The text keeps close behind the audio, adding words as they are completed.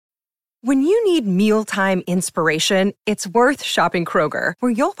When you need mealtime inspiration, it's worth shopping Kroger,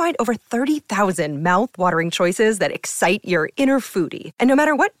 where you'll find over 30,000 mouth-watering choices that excite your inner foodie. And no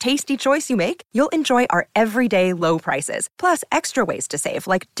matter what tasty choice you make, you'll enjoy our everyday low prices, plus extra ways to save,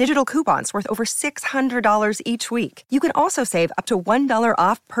 like digital coupons worth over $600 each week. You can also save up to $1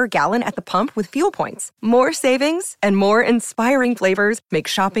 off per gallon at the pump with fuel points. More savings and more inspiring flavors make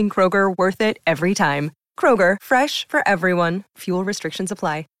shopping Kroger worth it every time. Kroger, fresh for everyone. Fuel restrictions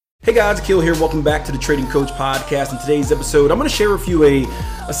apply. Hey guys, Akil here. Welcome back to the Trading Coach Podcast. In today's episode, I'm going to share with you a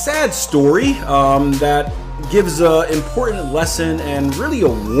sad story that gives an important lesson and really a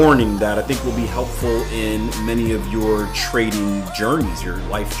warning that I think will be helpful in many of your trading journeys, your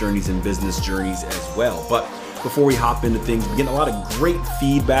life journeys and business journeys as well. But before we hop into things, we're getting a lot of great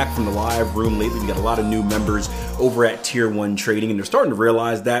feedback from the live room lately. We got a lot of new members over at Tier 1 Trading, and they're starting to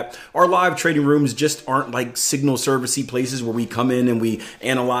realize that our live trading rooms just aren't like signal servicey places where we come in and we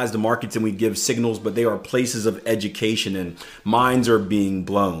analyze the markets and we give signals, but they are places of education, and minds are being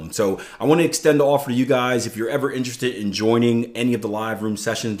blown. So I want to extend the offer to you guys. If you're ever interested in joining any of the live room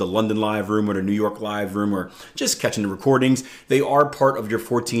sessions, the London live room or the New York live room, or just catching the recordings, they are part of your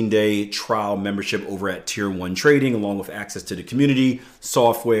 14-day trial membership over at Tier 1 Trading, along with access to the community,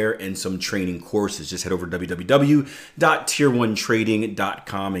 software, and some training courses. Just head over to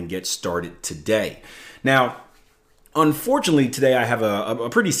www.tier1trading.com and get started today. Now, unfortunately, today I have a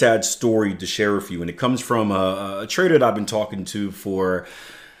pretty sad story to share with you, and it comes from a trader that I've been talking to for,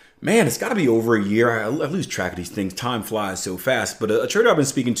 man, it's got to be over a year. I lose track of these things. Time flies so fast. But a trader I've been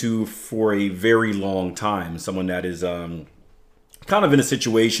speaking to for a very long time, someone that is kind of in a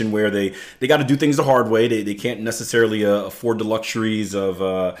situation where they got to do things the hard way. They can't necessarily afford the luxuries of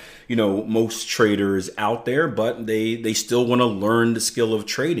most traders out there, but they still want to learn the skill of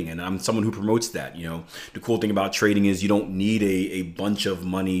trading, and I'm someone who promotes that. The cool thing about trading is you don't need a bunch of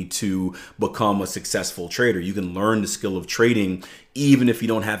money to become a successful trader. You can learn the skill of trading even if you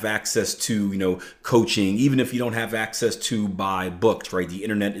don't have access to coaching, even if you don't have access to buy books, right? The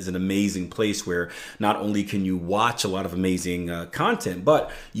internet is an amazing place where not only can you watch a lot of amazing content, but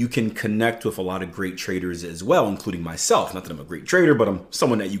you can connect with a lot of great traders as well, including myself. Not that I'm a great trader, but I'm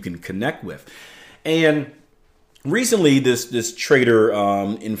someone that you can connect with. And recently, this trader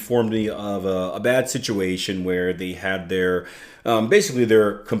informed me of a bad situation where they had their basically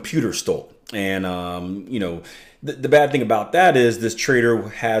their computer stolen. And the bad thing about that is this trader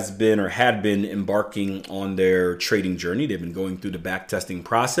had been embarking on their trading journey. They've been going through the back testing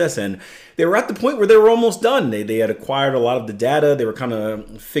process, and they were at the point where they were almost done. They had acquired a lot of the data. They were kind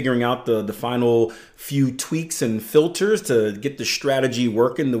of figuring out the final few tweaks and filters to get the strategy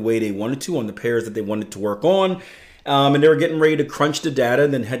working the way they wanted to on the pairs that they wanted to work on. And they were getting ready to crunch the data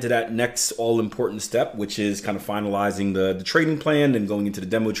and then head to that next all-important step, which is kind of finalizing the trading plan and going into the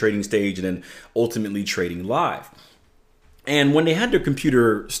demo trading stage and then ultimately trading live. And when they had their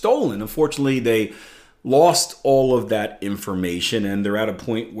computer stolen, unfortunately, they lost all of that information, and they're at a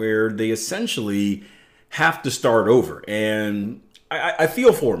point where they essentially have to start over. And I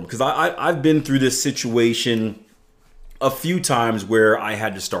feel for them because I've been through this situation a few times where I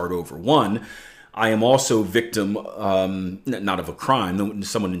had to start over. One, I am also victim, not of a crime.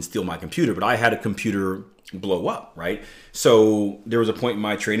 Someone didn't steal my computer, but I had a computer blow up, right? So there was a point in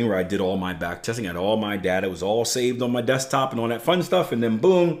my training where I did all my back testing. I had all my data. It was all saved on my desktop and all that fun stuff. And then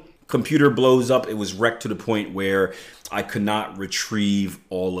boom, computer blows up. It was wrecked to the point where I could not retrieve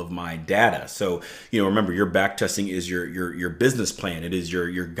all of my data. So, remember, your back testing is your business plan. It is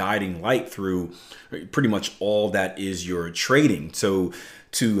your guiding light through pretty much all that is your trading. So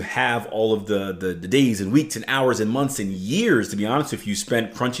to have all of the days and weeks and hours and months and years, to be honest, if you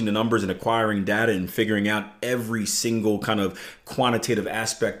spent crunching the numbers and acquiring data and figuring out every single kind of quantitative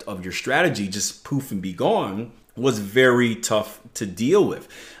aspect of your strategy, just poof and be gone, was very tough to deal with.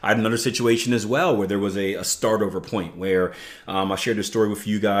 I had another situation as well where there was a start over point where I shared this story with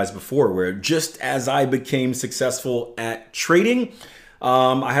you guys before, where just as I became successful at trading,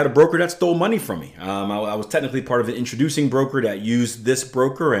 I had a broker that stole money from me. I was technically part of an introducing broker that used this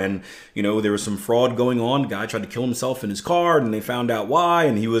broker, and there was some fraud going on. The guy tried to kill himself in his car, and they found out why,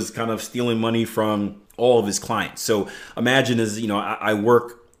 and he was kind of stealing money from all of his clients. So imagine I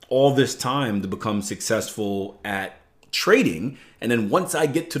work all this time to become successful at trading, and then once I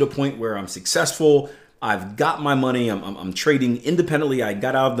get to the point where I'm successful, I've got my money, I'm trading independently, I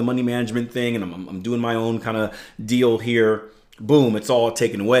got out of the money management thing, and I'm doing my own kind of deal here. Boom, it's all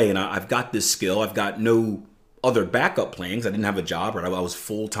taken away, and I've got this skill. I've got no other backup plans. I didn't have a job, right? I was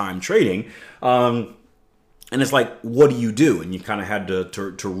full-time trading. And it's like, what do you do? And you kind of had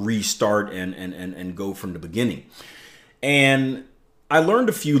to restart and go from the beginning. And I learned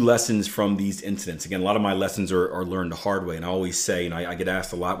a few lessons from these incidents. Again, a lot of my lessons are learned the hard way. And I always say, and I get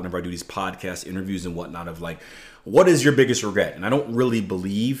asked a lot whenever I do these podcast interviews and whatnot of like, what is your biggest regret? And I don't really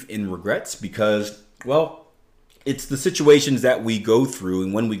believe in regrets because, well, it's the situations that we go through.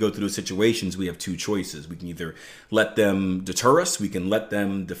 And when we go through those situations, we have two choices. We can either let them deter us, we can let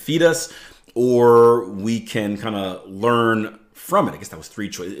them defeat us, or we can kind of learn from it. I guess that was three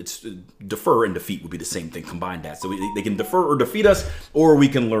choices. It's defer and defeat would be the same thing, combine that. So they can defer or defeat us, or we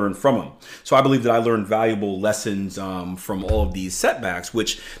can learn from them. So I believe that I learned valuable lessons from all of these setbacks,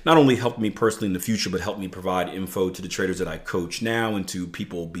 which not only helped me personally in the future, but helped me provide info to the traders that I coach now and to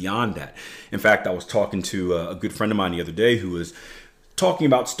people beyond that. In fact, I was talking to a good friend of mine the other day who was talking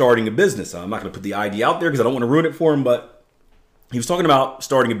about starting a business. I'm not going to put the idea out there because I don't want to ruin it for him, but he was talking about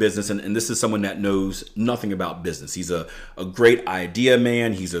starting a business, and this is someone that knows nothing about business. He's a great idea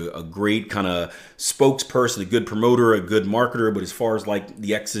man. He's a great kind of spokesperson, a good promoter, a good marketer. But as far as like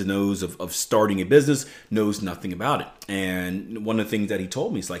the X's and O's of starting a business, knows nothing about it. And one of the things that he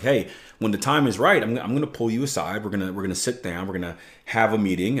told me is like, hey, when the time is right, I'm going to pull you aside. We're gonna sit down. We're gonna have a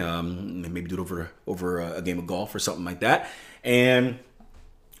meeting. Maybe do it over a game of golf or something like that. And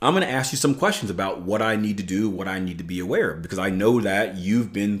I'm going to ask you some questions about what I need to do, what I need to be aware of, because I know that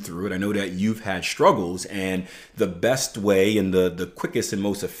you've been through it. I know that you've had struggles, and the best way and the quickest and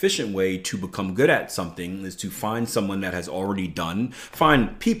most efficient way to become good at something is to find someone that has already done,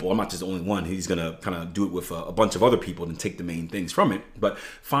 find people. I'm not just the only one. He's going to kind of do it with a bunch of other people and take the main things from it, but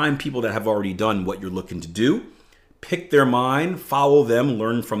find people that have already done what you're looking to do. Pick their mind, follow them,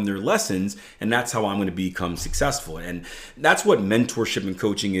 learn from their lessons, and that's how I'm going to become successful. And that's what mentorship and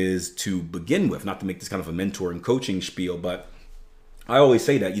coaching is to begin with. Not to make this kind of a mentor and coaching spiel, but I always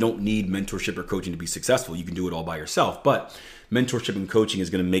say that you don't need mentorship or coaching to be successful. You can do it all by yourself. But mentorship and coaching is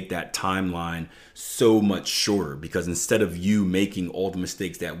going to make that timeline so much shorter, because instead of you making all the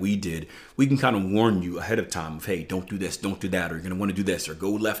mistakes that we did, we can kind of warn you ahead of time of, hey, don't do this, don't do that, or you're going to want to do this, or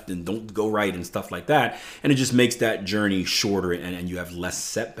go left and don't go right and stuff like that. And it just makes that journey shorter, and you have less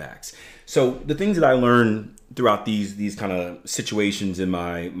setbacks. So the things that I learned throughout these kind of situations in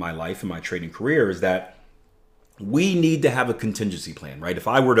my life and my trading career is that we need to have a contingency plan, right? If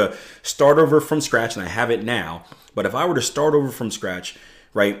I were to start over from scratch, and I have it now, but if I were to start over from scratch,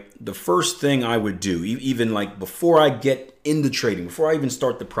 right, the first thing I would do, even like before I get into trading, before I even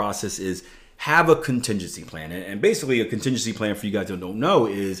start the process, is have a contingency plan. And basically a contingency plan, for you guys who don't know,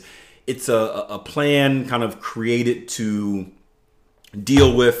 is it's a plan kind of created to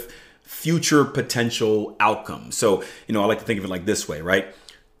deal with future potential outcomes. So, I like to think of it like this way, right?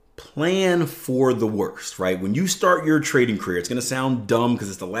 Plan for the worst, right? When you start your trading career, it's going to sound dumb because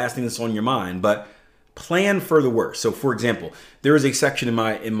it's the last thing that's on your mind, but plan for the worst. So for example, there is a section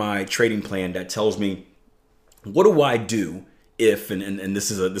in my trading plan that tells me, what do I do if, and this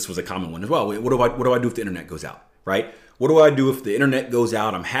was a common one as well. What do I do if the internet goes out, right? What do I do if the internet goes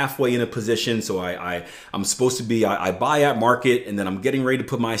out? I'm halfway in a position, so I'm supposed to be, I buy at market, and then I'm getting ready to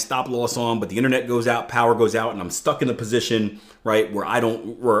put my stop loss on, but the internet goes out, power goes out, and I'm stuck in a position, right, where I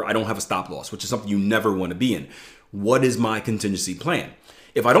don't have a stop loss, which is something you never want to be in. What is my contingency plan?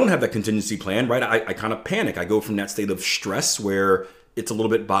 If I don't have that contingency plan, right, I kind of panic. I go from that state of stress where it's a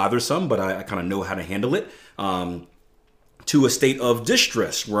little bit bothersome, but I kind of know how to handle it, to a state of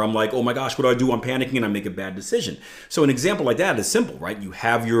distress where I'm like, oh my gosh, what do I do? I'm panicking and I make a bad decision. So an example like that is simple, right? You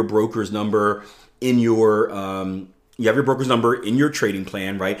have your broker's number in your trading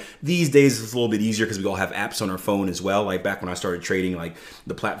plan, right? These days it's a little bit easier because we all have apps on our phone as well. Like back when I started trading, like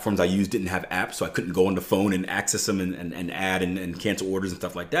the platforms I used didn't have apps, so I couldn't go on the phone and access them and add and cancel orders and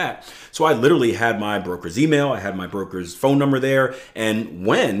stuff like that. So I literally had my broker's email, I had my broker's phone number there, and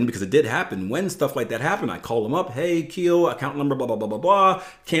because it did happen, when stuff like that happened, I call them up, hey, Keel, account number, blah, blah, blah, blah, blah,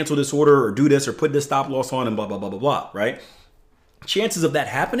 cancel this order or do this or put this stop loss on and blah, blah, blah, blah, blah, right? Chances of that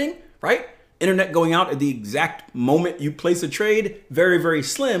happening, right? Internet going out at the exact moment you place a trade, very, very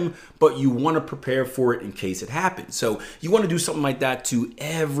slim, but you want to prepare for it in case it happens. So you want to do something like that to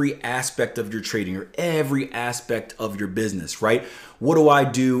every aspect of your trading or every aspect of your business, right? What do I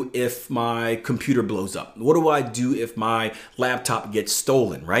do if my computer blows up? What do I do if my laptop gets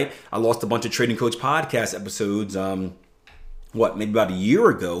stolen, right? I lost a bunch of Trading Coach podcast episodes, maybe about a year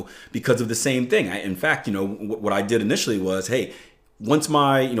ago because of the same thing. In fact, what I did initially was, hey, once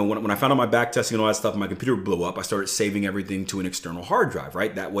when I found out my back testing and all that stuff, my computer blew up, I started saving everything to an external hard drive,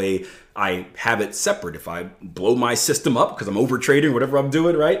 right? That way I have it separate. If I blow my system up because I'm over trading, whatever I'm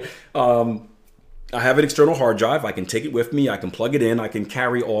doing, right? I have an external hard drive. I can take it with me. I can plug it in. I can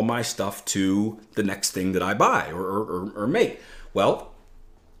carry all my stuff to the next thing that I buy or make. Well,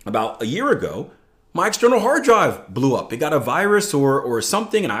 about a year ago, my external hard drive blew up. It got a virus or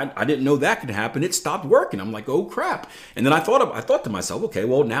something, and I didn't know that could happen. It stopped working. I'm like, oh crap. And then I thought to myself, okay,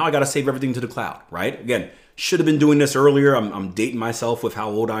 well, now I got to save everything to the cloud, right? Again, should have been doing this earlier. I'm dating myself with how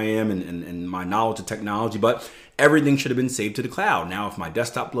old I am and my knowledge of technology, but everything should have been saved to the cloud. Now, if my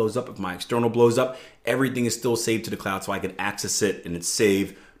desktop blows up, if my external blows up, everything is still saved to the cloud so I can access it and it's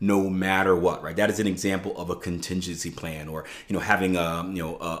saved no matter what, right? That is an example of a contingency plan, or having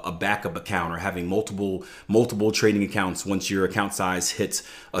a backup account, or having multiple trading accounts once your account size hits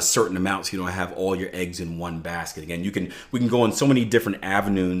a certain amount, so you don't have all your eggs in one basket. Again, we can go on so many different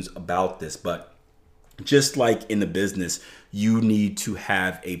avenues about this, but just like in the business, you need to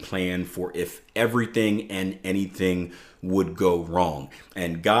have a plan for if everything and anything would go wrong.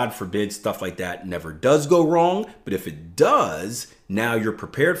 And God forbid stuff like that never does go wrong. But if it does, now you're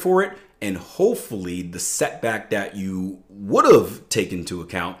prepared for it. And hopefully the setback that you would have taken into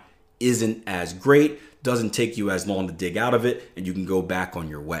account isn't as great, doesn't take you as long to dig out of it, and you can go back on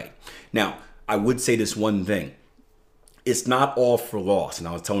your way. Now, I would say this one thing. It's not all for loss. And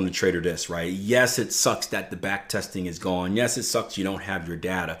I was telling the trader this, right? Yes, it sucks that the back testing is gone. Yes, it sucks you don't have your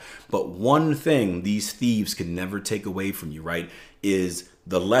data. But one thing these thieves can never take away from you, right, is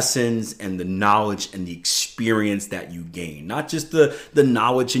the lessons and the knowledge and the experience that you gain. Not just the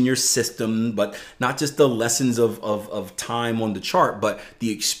knowledge in your system, but not just the lessons of time on the chart, but the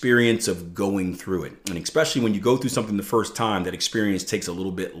experience of going through it. And especially when you go through something the first time, that experience takes a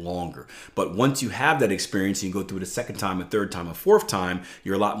little bit longer. But once you have that experience and you go through it a second time, a third time, a fourth time,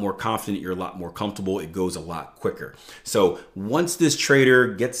 you're a lot more confident, you're a lot more comfortable, it goes a lot quicker. So once this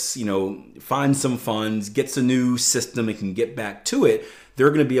trader gets, finds some funds, gets a new system and can get back to it, they're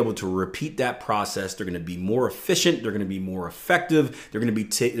going to be able to repeat that process. They're going to be more efficient. They're going to be more effective. They're going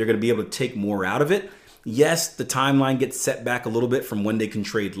to be able to take more out of it. Yes, the timeline gets set back a little bit from when they can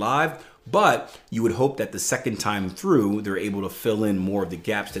trade live, but you would hope that the second time through, they're able to fill in more of the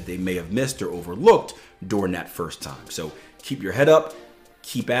gaps that they may have missed or overlooked during that first time. So keep your head up,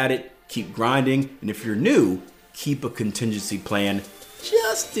 keep at it, keep grinding. And if you're new, keep a contingency plan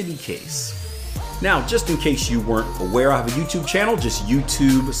just in case. Now, just in case you weren't aware, I have a YouTube channel. Just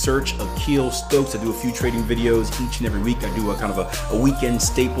YouTube search Akil Stokes. I do a few trading videos each and every week. I do a kind of a weekend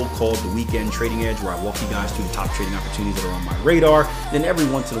staple called The Weekend Trading Edge, where I walk you guys through the top trading opportunities that are on my radar. Then every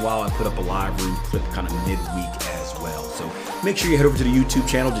once in a while, I put up a live room clip kind of midweek as well. So make sure you head over to the YouTube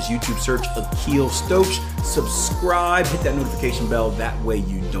channel. Just YouTube search Akil Stokes. Subscribe, hit that notification bell. That way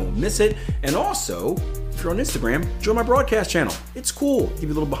you don't miss it. And also, if you're on Instagram, join my broadcast channel. It's cool. Give you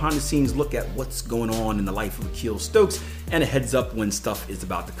a little behind the scenes look at what's going on in the life of Akil Stokes and a heads up when stuff is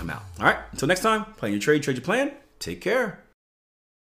about to come out. All right, until next time, plan your trade, trade your plan. Take care.